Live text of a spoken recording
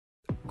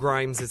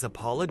Grimes is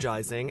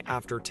apologizing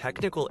after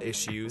technical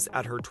issues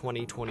at her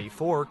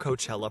 2024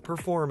 Coachella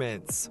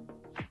performance.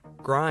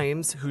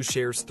 Grimes, who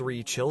shares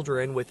 3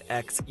 children with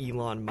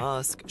ex-Elon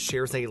Musk,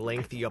 shares a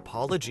lengthy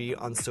apology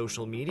on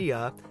social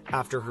media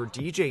after her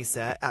DJ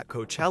set at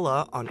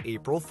Coachella on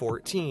April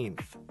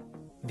 14th.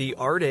 The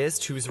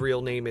artist, whose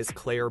real name is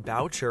Claire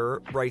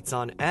Boucher, writes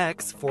on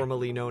X,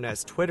 formerly known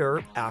as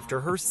Twitter, after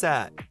her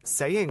set,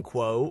 saying,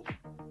 quote,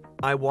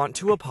 "I want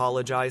to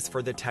apologize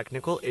for the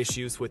technical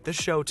issues with the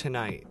show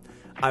tonight.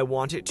 I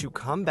want it to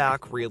come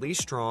back really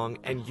strong,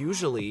 and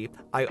usually,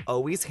 I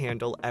always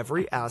handle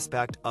every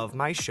aspect of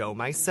my show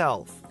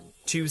myself.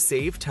 To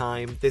save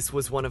time, this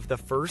was one of the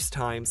first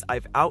times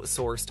I've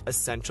outsourced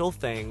essential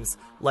things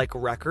like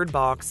record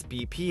box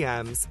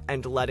BPMs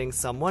and letting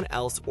someone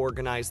else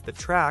organize the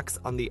tracks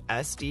on the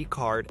SD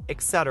card,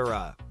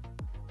 etc."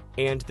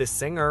 And the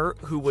singer,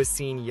 who was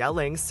seen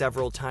yelling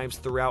several times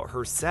throughout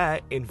her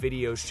set in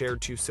videos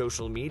shared to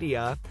social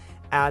media,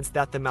 adds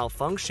that the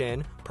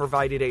malfunction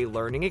provided a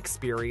learning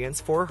experience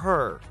for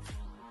her.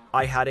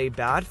 "I had a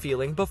bad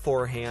feeling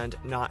beforehand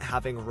not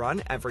having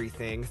run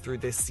everything through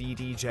the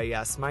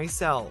CDJS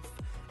myself,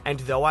 and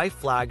though I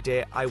flagged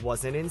it, I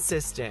wasn't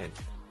insistent.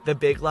 The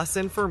big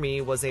lesson for me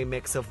was a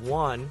mix of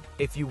 1,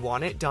 if you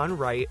want it done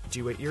right,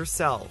 do it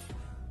yourself.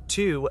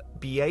 2,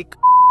 be a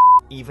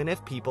even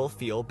if people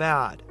feel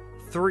bad.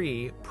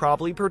 3,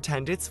 probably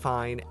pretend it's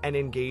fine and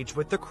engage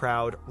with the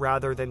crowd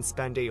rather than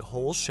spend a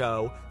whole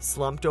show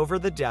slumped over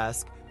the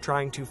desk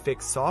trying to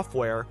fix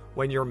software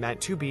when you're meant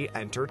to be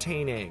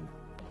entertaining."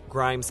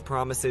 Grimes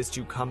promises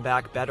to come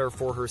back better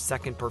for her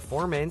second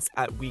performance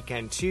at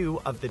weekend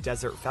 2 of the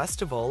Desert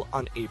Festival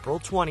on April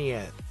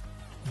 20th.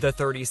 The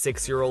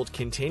 36-year-old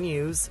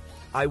continues,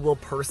 "I will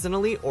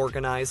personally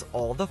organize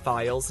all the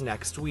files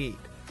next week.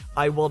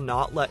 I will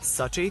not let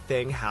such a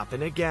thing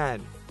happen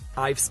again.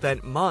 I've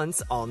spent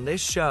months on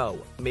this show,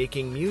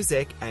 making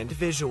music and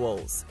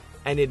visuals,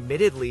 and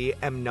admittedly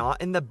am not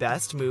in the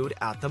best mood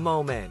at the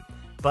moment.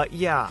 But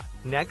yeah,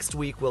 next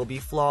week will be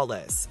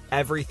flawless.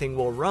 Everything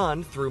will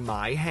run through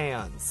my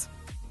hands."